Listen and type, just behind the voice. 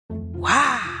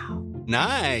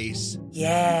Nice.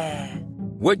 Yeah.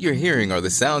 What you're hearing are the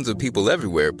sounds of people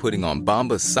everywhere putting on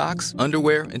Bombas socks,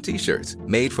 underwear, and T-shirts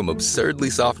made from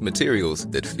absurdly soft materials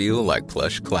that feel like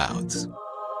plush clouds.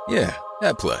 Yeah,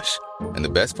 that plush. And the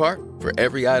best part? For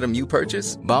every item you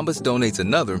purchase, Bombas donates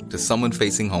another to someone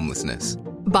facing homelessness.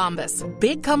 Bombas.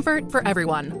 Big comfort for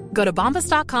everyone. Go to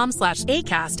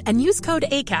bombas.com/ACAST and use code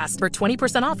ACAST for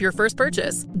 20% off your first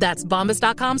purchase. That's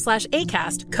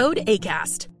bombas.com/ACAST. Code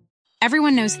ACAST.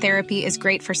 Everyone knows therapy is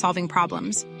great for solving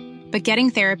problems. But getting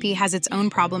therapy has its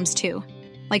own problems too.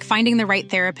 Like finding the right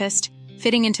therapist,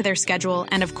 fitting into their schedule,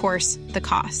 and of course, the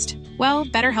cost. Well,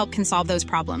 BetterHelp can solve those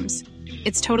problems.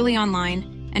 It's totally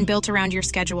online and built around your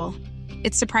schedule.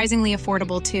 It's surprisingly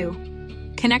affordable too.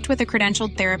 Connect with a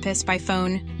credentialed therapist by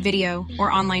phone, video,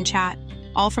 or online chat,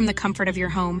 all from the comfort of your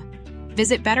home.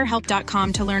 Visit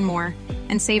BetterHelp.com to learn more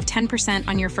and save 10%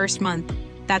 on your first month.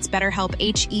 That's BetterHelp,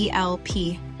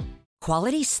 H-E-L-P.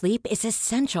 Quality sleep is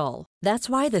essential. That's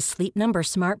why the Sleep Number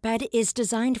Smart Bed is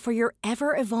designed for your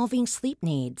ever-evolving sleep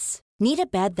needs. Need a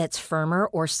bed that's firmer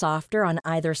or softer on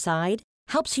either side?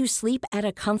 Helps you sleep at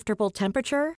a comfortable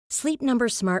temperature? Sleep Number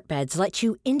Smart Beds let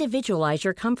you individualize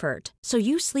your comfort, so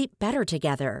you sleep better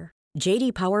together.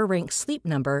 J.D. Power ranks Sleep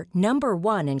Number number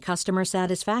 1 in customer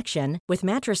satisfaction with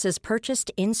mattresses purchased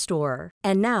in-store.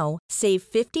 And now, save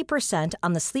 50%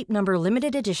 on the Sleep Number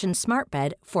Limited Edition Smart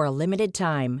Bed for a limited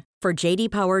time. For J.D.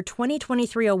 Power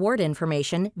 2023 award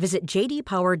information, visit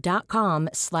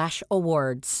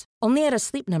jdpower.com/awards. Only at a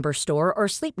Sleep Number store or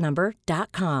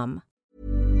sleepnumber.com.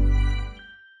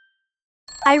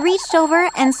 I reached over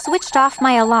and switched off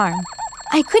my alarm.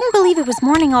 I couldn't believe it was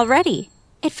morning already.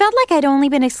 It felt like I'd only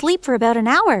been asleep for about an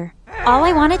hour. All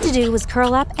I wanted to do was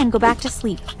curl up and go back to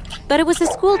sleep. But it was a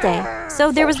school day,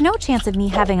 so there was no chance of me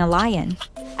having a lie-in.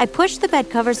 I pushed the bed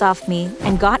covers off me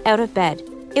and got out of bed.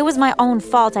 It was my own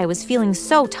fault. I was feeling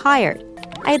so tired.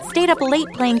 I had stayed up late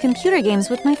playing computer games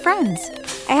with my friends.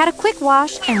 I had a quick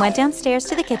wash and went downstairs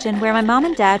to the kitchen where my mom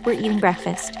and dad were eating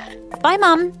breakfast. Bye,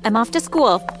 Mom. I'm off to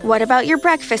school. What about your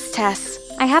breakfast, Tess?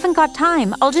 I haven't got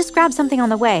time. I'll just grab something on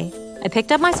the way. I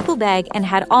picked up my school bag and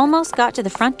had almost got to the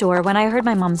front door when I heard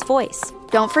my mom's voice.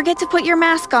 Don't forget to put your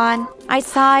mask on. I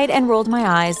sighed and rolled my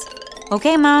eyes.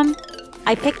 Okay, Mom.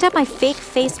 I picked up my fake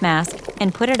face mask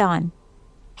and put it on.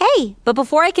 Hey, but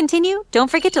before I continue,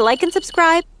 don't forget to like and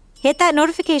subscribe. Hit that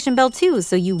notification bell too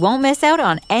so you won't miss out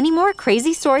on any more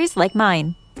crazy stories like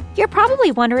mine. You're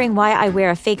probably wondering why I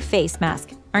wear a fake face mask,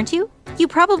 aren't you? You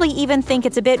probably even think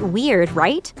it's a bit weird,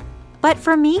 right? But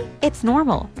for me, it's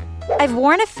normal. I've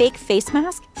worn a fake face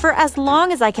mask for as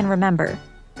long as I can remember.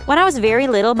 When I was very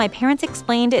little, my parents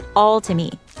explained it all to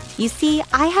me. You see,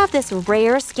 I have this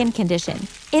rare skin condition.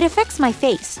 It affects my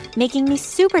face, making me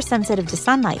super sensitive to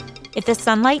sunlight. If the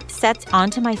sunlight sets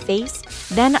onto my face,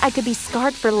 then I could be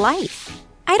scarred for life.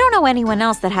 I don't know anyone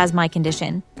else that has my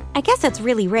condition. I guess it's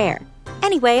really rare.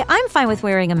 Anyway, I'm fine with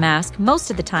wearing a mask most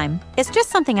of the time. It's just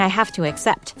something I have to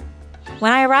accept.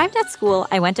 When I arrived at school,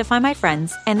 I went to find my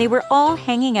friends, and they were all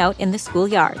hanging out in the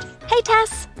schoolyard. Hey,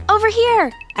 Tess, over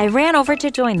here. I ran over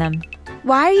to join them.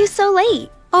 Why are you so late?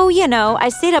 Oh, you know, I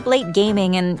stayed up late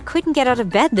gaming and couldn't get out of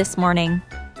bed this morning.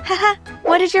 Haha,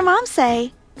 what did your mom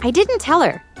say? I didn't tell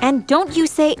her. And don't you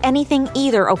say anything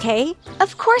either, okay?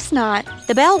 Of course not.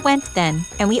 The bell went then,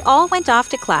 and we all went off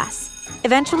to class.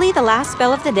 Eventually, the last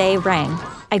bell of the day rang.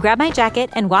 I grabbed my jacket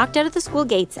and walked out of the school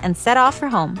gates and set off for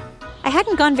home. I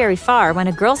hadn't gone very far when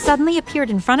a girl suddenly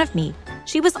appeared in front of me.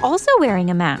 She was also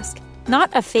wearing a mask. Not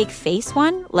a fake face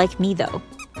one, like me though.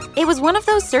 It was one of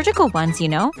those surgical ones, you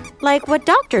know, like what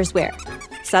doctors wear.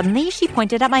 Suddenly, she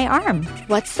pointed at my arm.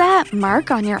 What's that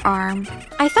mark on your arm?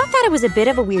 I thought that it was a bit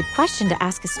of a weird question to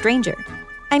ask a stranger.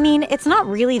 I mean, it's not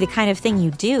really the kind of thing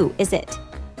you do, is it?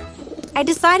 I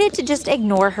decided to just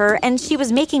ignore her, and she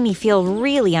was making me feel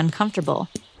really uncomfortable.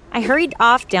 I hurried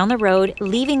off down the road,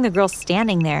 leaving the girl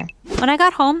standing there. When I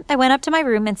got home, I went up to my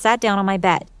room and sat down on my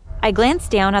bed. I glanced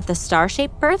down at the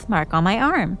star-shaped birthmark on my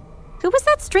arm. Who was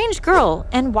that strange girl,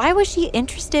 and why was she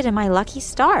interested in my lucky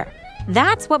star?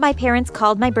 That's what my parents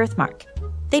called my birthmark.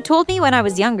 They told me when I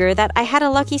was younger that I had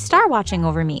a lucky star watching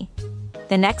over me.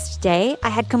 The next day, I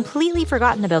had completely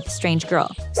forgotten about the strange girl.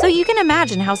 So you can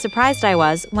imagine how surprised I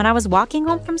was when I was walking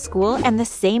home from school and the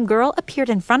same girl appeared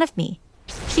in front of me.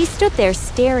 She stood there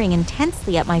staring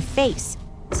intensely at my face.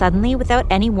 Suddenly, without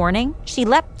any warning, she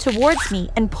leapt towards me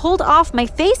and pulled off my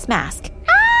face mask.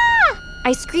 Ah!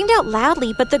 I screamed out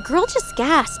loudly, but the girl just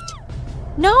gasped.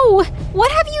 No!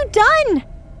 What have you done?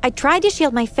 I tried to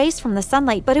shield my face from the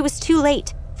sunlight, but it was too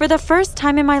late. For the first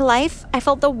time in my life, I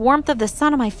felt the warmth of the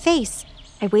sun on my face.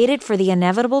 I waited for the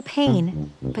inevitable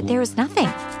pain, but there was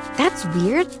nothing. That's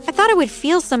weird. I thought I would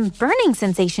feel some burning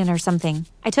sensation or something.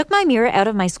 I took my mirror out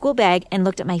of my school bag and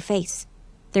looked at my face.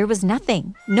 There was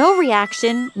nothing. No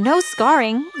reaction, no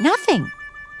scarring, nothing.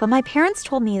 But my parents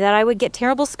told me that I would get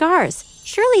terrible scars.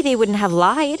 Surely they wouldn't have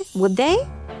lied, would they?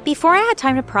 Before I had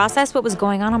time to process what was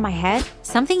going on in my head,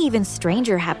 something even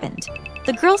stranger happened.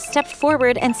 The girl stepped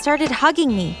forward and started hugging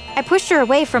me. I pushed her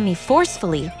away from me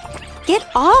forcefully. Get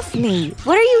off me!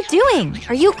 What are you doing?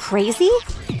 Are you crazy?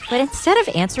 But instead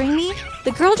of answering me,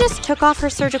 the girl just took off her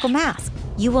surgical mask.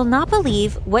 You will not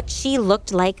believe what she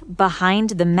looked like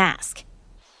behind the mask.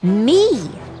 Me!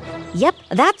 Yep,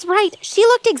 that's right. She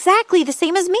looked exactly the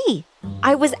same as me.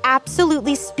 I was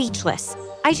absolutely speechless.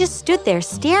 I just stood there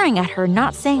staring at her,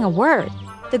 not saying a word.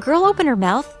 The girl opened her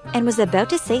mouth and was about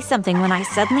to say something when I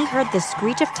suddenly heard the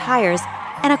screech of tires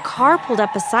and a car pulled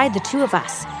up beside the two of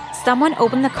us. Someone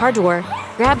opened the car door,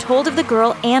 grabbed hold of the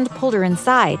girl, and pulled her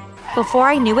inside. Before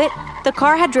I knew it, the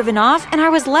car had driven off and I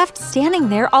was left standing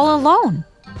there all alone.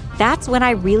 That's when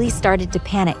I really started to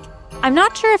panic. I'm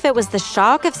not sure if it was the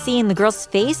shock of seeing the girl's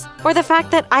face or the fact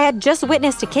that I had just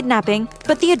witnessed a kidnapping,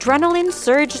 but the adrenaline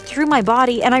surged through my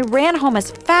body and I ran home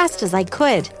as fast as I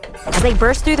could. As I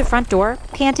burst through the front door,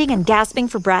 panting and gasping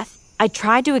for breath, I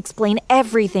tried to explain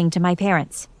everything to my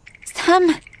parents.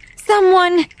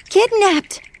 Someone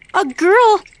kidnapped a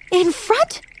girl in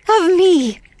front of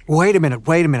me. Wait a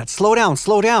minute. Slow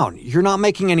down. You're not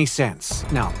making any sense.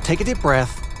 Now, take a deep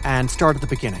breath and start at the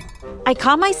beginning. I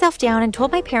calmed myself down and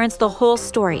told my parents the whole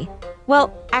story.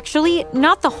 Well, actually,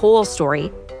 not the whole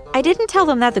story. I didn't tell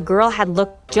them that the girl had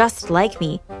looked just like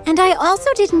me. And I also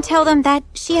didn't tell them that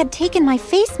she had taken my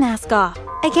face mask off.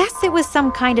 I guess it was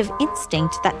some kind of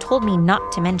instinct that told me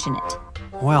not to mention it.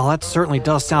 Well, that certainly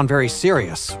does sound very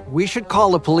serious. We should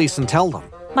call the police and tell them.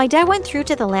 My dad went through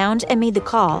to the lounge and made the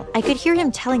call. I could hear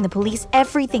him telling the police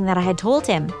everything that I had told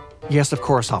him. Yes, of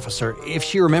course, officer. If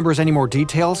she remembers any more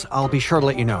details, I'll be sure to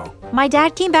let you know. My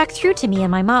dad came back through to me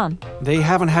and my mom. They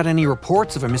haven't had any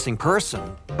reports of a missing person,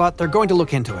 but they're going to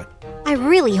look into it. I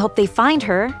really hope they find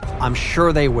her. I'm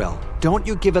sure they will. Don't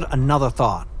you give it another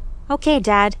thought. Okay,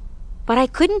 Dad. But I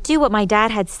couldn't do what my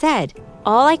dad had said.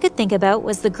 All I could think about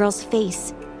was the girl's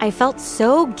face. I felt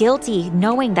so guilty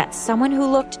knowing that someone who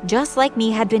looked just like me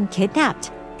had been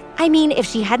kidnapped. I mean, if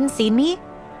she hadn't seen me,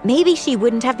 maybe she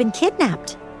wouldn't have been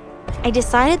kidnapped. I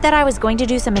decided that I was going to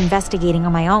do some investigating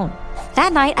on my own.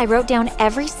 That night, I wrote down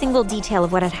every single detail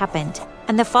of what had happened.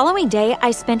 And the following day,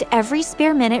 I spent every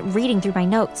spare minute reading through my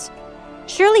notes.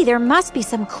 Surely there must be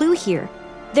some clue here.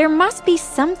 There must be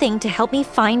something to help me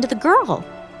find the girl.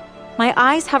 My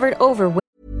eyes hovered over.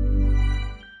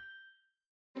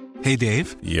 Hey,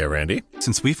 Dave. Yeah, Randy.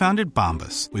 Since we founded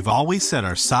Bombas, we've always said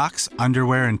our socks,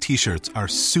 underwear, and T-shirts are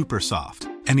super soft.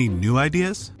 Any new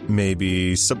ideas?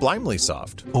 Maybe sublimely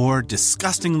soft. Or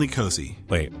disgustingly cozy.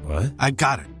 Wait, what? I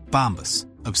got it. Bombas.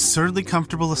 Absurdly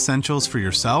comfortable essentials for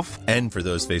yourself and for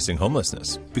those facing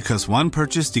homelessness. Because one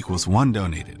purchased equals one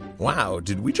donated. Wow,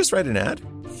 did we just write an ad?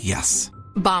 Yes.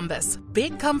 Bombas.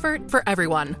 Big comfort for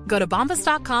everyone. Go to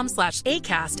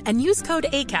bombas.com/ACAST and use code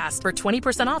ACAST for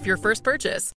 20% off your first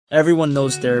purchase. Everyone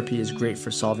knows therapy is great for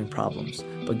solving problems,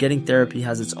 but getting therapy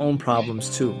has its own problems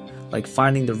too, like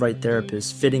finding the right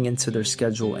therapist, fitting into their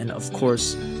schedule, and of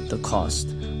course, the cost.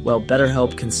 Well,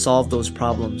 BetterHelp can solve those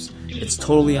problems. It's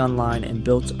totally online and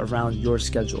built around your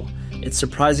schedule. It's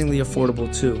surprisingly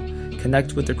affordable too.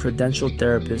 Connect with a credentialed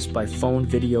therapist by phone,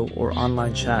 video, or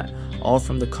online chat, all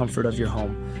from the comfort of your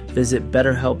home. Visit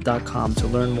BetterHelp.com to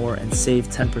learn more and save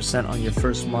 10% on your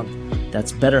first month.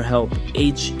 That's BetterHelp,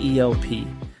 H-E-L-P.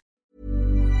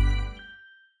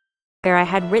 Where I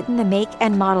had written the make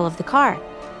and model of the car.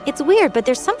 It's weird, but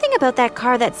there's something about that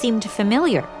car that seemed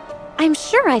familiar. I'm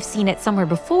sure I've seen it somewhere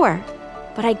before,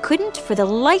 but I couldn't for the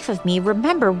life of me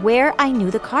remember where I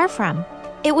knew the car from.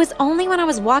 It was only when I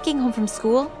was walking home from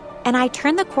school and I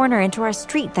turned the corner into our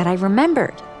street that I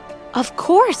remembered. Of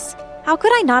course! How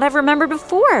could I not have remembered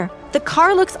before? The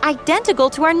car looks identical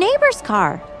to our neighbor's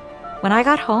car. When I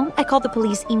got home, I called the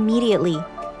police immediately.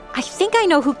 I think I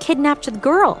know who kidnapped the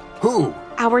girl. Who?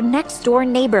 Our next door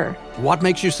neighbor. What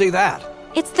makes you say that?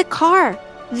 It's the car.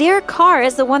 Their car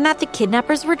is the one that the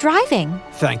kidnappers were driving.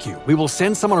 Thank you. We will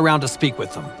send someone around to speak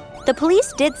with them. The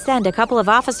police did send a couple of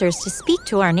officers to speak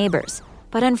to our neighbors,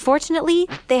 but unfortunately,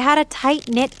 they had a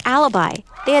tight-knit alibi.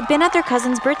 They had been at their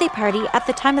cousin's birthday party at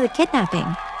the time of the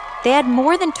kidnapping. They had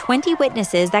more than 20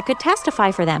 witnesses that could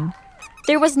testify for them.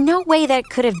 There was no way that it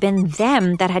could have been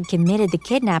them that had committed the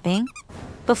kidnapping.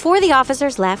 Before the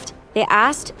officers left, they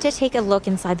asked to take a look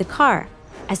inside the car.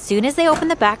 As soon as they opened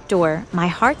the back door, my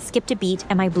heart skipped a beat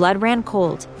and my blood ran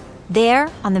cold. There,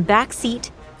 on the back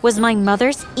seat, was my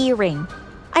mother's earring.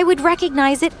 I would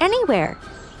recognize it anywhere.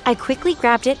 I quickly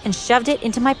grabbed it and shoved it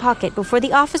into my pocket before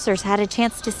the officers had a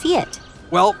chance to see it.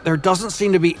 Well, there doesn't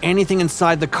seem to be anything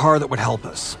inside the car that would help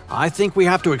us. I think we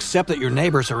have to accept that your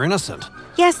neighbors are innocent.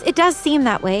 Yes, it does seem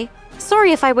that way.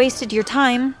 Sorry if I wasted your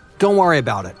time. Don't worry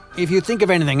about it. If you think of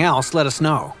anything else, let us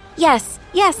know. Yes,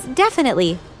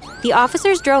 definitely. The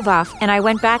officers drove off and I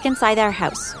went back inside our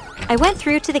house. I went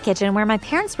through to the kitchen where my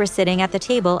parents were sitting at the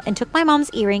table and took my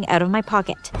mom's earring out of my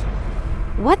pocket.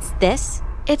 What's this?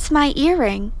 It's my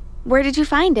earring. Where did you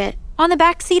find it? On the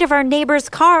back seat of our neighbor's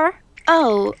car.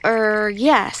 Oh,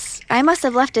 yes. I must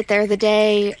have left it there the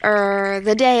day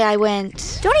I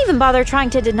went. Don't even bother trying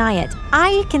to deny it.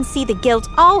 I can see the guilt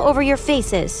all over your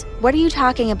faces. What are you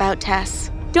talking about,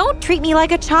 Tess? Don't treat me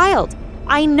like a child.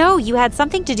 I know you had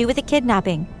something to do with the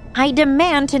kidnapping. I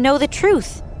demand to know the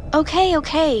truth.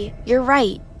 Okay. You're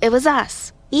right. It was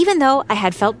us. Even though I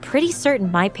had felt pretty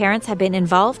certain my parents had been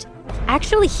involved,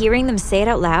 actually hearing them say it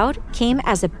out loud came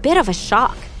as a bit of a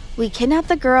shock. We kidnapped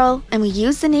the girl, and we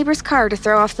used the neighbor's car to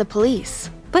throw off the police.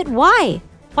 But why?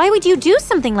 Why would you do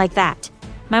something like that?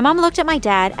 My mom looked at my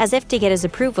dad as if to get his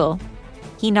approval.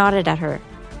 He nodded at her.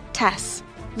 Tess,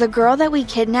 the girl that we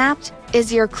kidnapped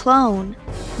is your clone.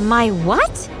 My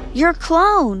what? Your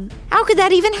clone. How could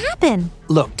that even happen?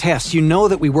 Look, Tess, you know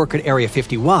that we work at Area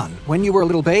 51. When you were a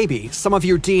little baby, some of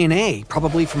your DNA,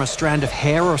 probably from a strand of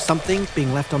hair or something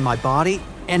being left on my body,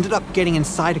 ended up getting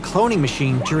inside a cloning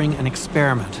machine during an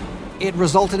experiment. It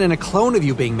resulted in a clone of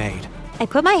you being made. I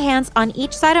put my hands on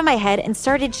each side of my head and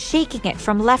started shaking it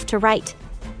from left to right.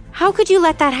 How could you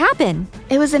let that happen?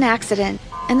 It was an accident,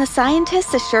 and the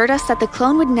scientists assured us that the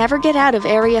clone would never get out of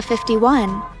Area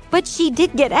 51. But she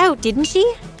did get out, didn't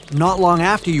she? Not long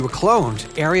after you were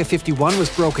cloned, Area 51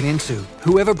 was broken into.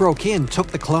 Whoever broke in took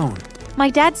the clone. My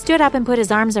dad stood up and put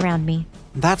his arms around me.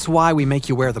 That's why we make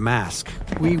you wear the mask.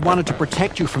 We wanted to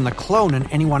protect you from the clone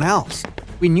and anyone else.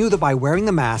 We knew that by wearing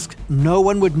the mask, no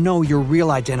one would know your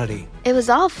real identity. It was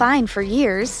all fine for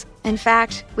years. In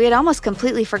fact, we had almost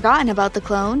completely forgotten about the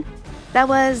clone. That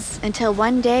was until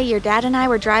one day your dad and I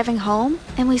were driving home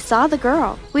and we saw the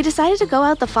girl. We decided to go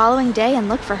out the following day and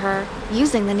look for her,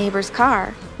 using the neighbor's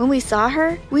car. When we saw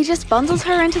her, we just bundled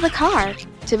her into the car.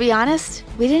 To be honest,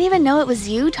 we didn't even know it was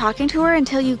you talking to her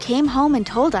until you came home and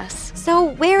told us.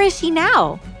 So where is she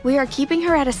now? We are keeping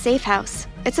her at a safe house.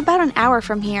 It's about an hour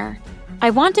from here.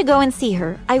 I want to go and see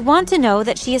her. I want to know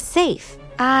that she is safe.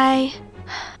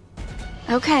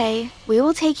 Okay, we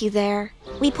will take you there.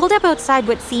 We pulled up outside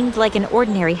what seemed like an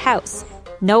ordinary house.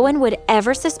 No one would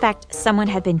ever suspect someone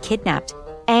had been kidnapped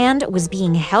and was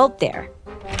being held there.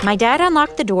 My dad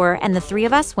unlocked the door and the three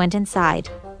of us went inside.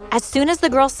 As soon as the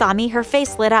girl saw me, her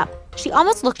face lit up. She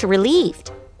almost looked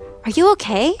relieved. Are you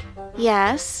okay?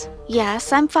 Yes,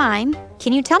 I'm fine.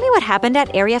 Can you tell me what happened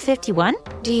at Area 51?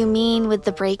 Do you mean with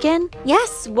the break-in?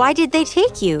 Yes, why did they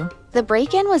take you? The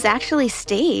break-in was actually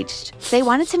staged. They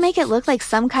wanted to make it look like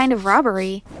some kind of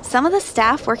robbery. Some of the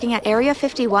staff working at Area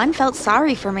 51 felt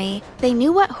sorry for me. They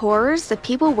knew what horrors the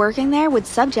people working there would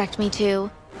subject me to.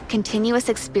 Continuous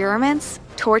experiments,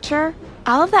 torture,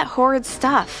 all of that horrid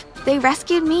stuff. They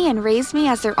rescued me and raised me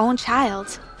as their own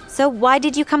child. So why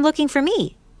did you come looking for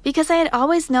me? Because I had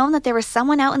always known that there was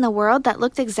someone out in the world that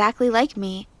looked exactly like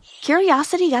me.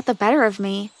 Curiosity got the better of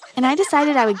me, and I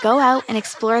decided I would go out and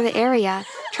explore the area,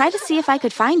 try to see if I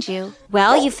could find you.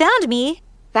 Well, you found me.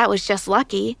 That was just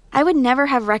lucky. I would never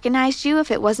have recognized you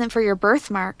if it wasn't for your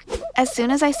birthmark. As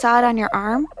soon as I saw it on your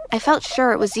arm, I felt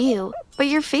sure it was you. But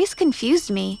your face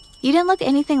confused me. You didn't look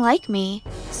anything like me.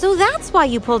 So that's why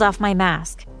you pulled off my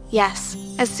mask. Yes.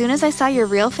 As soon as I saw your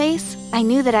real face, I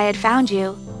knew that I had found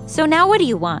you. So now what do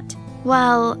you want?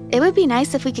 Well, it would be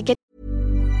nice if we could get...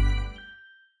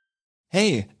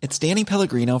 Hey, it's Danny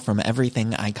Pellegrino from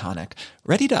Everything Iconic.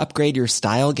 Ready to upgrade your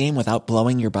style game without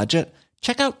blowing your budget?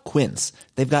 Check out Quince.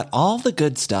 They've got all the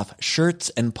good stuff, shirts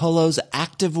and polos,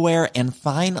 activewear, and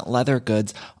fine leather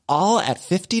goods, all at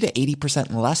 50 to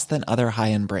 80% less than other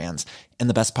high-end brands. And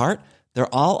the best part?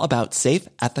 They're all about safe,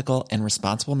 ethical, and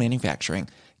responsible manufacturing.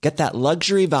 Get that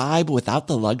luxury vibe without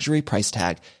the luxury price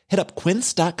tag. Hit up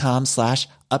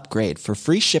quince.com/upgrade for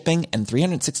free shipping and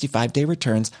 365-day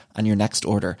returns on your next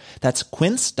order. That's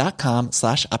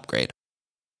quince.com/upgrade.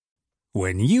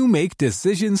 When you make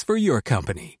decisions for your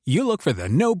company, you look for the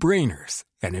no-brainers.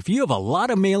 And if you have a lot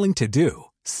of mailing to do,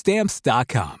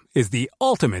 Stamps.com is the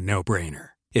ultimate no-brainer.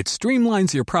 It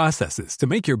streamlines your processes to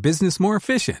make your business more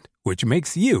efficient, which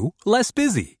makes you less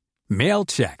busy. Mail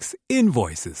checks,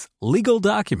 invoices, legal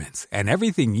documents, and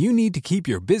everything you need to keep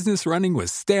your business running with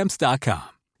Stamps.com.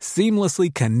 Seamlessly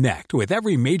connect with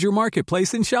every major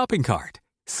marketplace and shopping cart.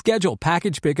 Schedule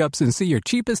package pickups and see your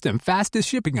cheapest and fastest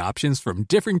shipping options from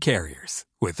different carriers,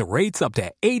 with rates up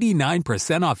to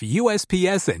 89% off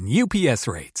USPS and UPS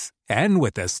rates. And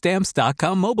with the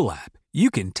Stamps.com mobile app,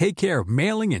 you can take care of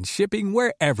mailing and shipping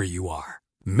wherever you are.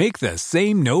 Make the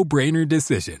same no-brainer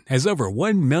decision as over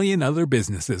 1 million other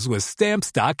businesses with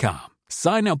Stamps.com.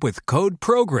 Sign up with code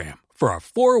PROGRAM for a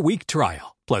 4-week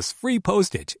trial, plus free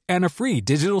postage and a free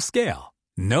digital scale.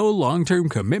 No long-term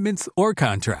commitments or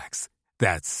contracts.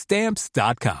 That's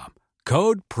Stamps.com.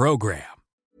 Code PROGRAM.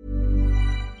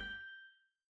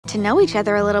 To know each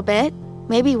other a little bit.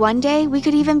 Maybe one day we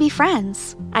could even be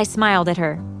friends. I smiled at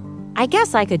her. I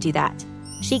guess I could do that.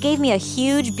 She gave me a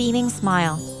huge beaming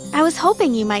smile. I was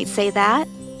hoping you might say that.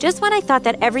 Just when I thought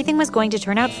that everything was going to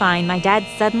turn out fine, my dad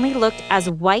suddenly looked as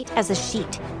white as a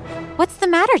sheet. What's the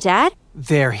matter, Dad?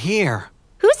 They're here.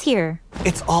 Who's here?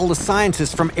 It's all the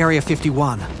scientists from Area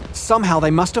 51. Somehow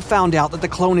they must have found out that the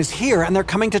clone is here and they're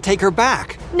coming to take her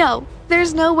back. No,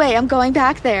 there's no way I'm going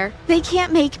back there. They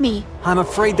can't make me. I'm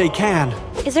afraid they can.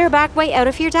 Is there a back way out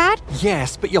of here, Dad?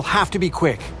 Yes, but you'll have to be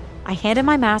quick. I handed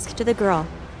my mask to the girl.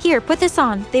 Here, put this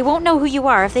on. They won't know who you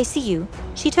are if they see you.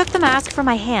 She took the mask from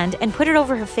my hand and put it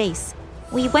over her face.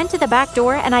 We went to the back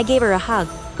door and I gave her a hug.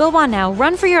 Go on now,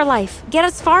 run for your life. Get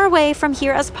as far away from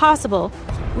here as possible.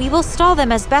 We will stall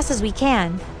them as best as we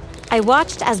can. I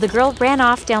watched as the girl ran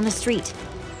off down the street.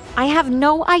 I have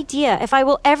no idea if I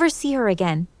will ever see her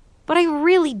again, but I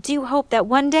really do hope that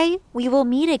one day we will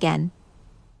meet again.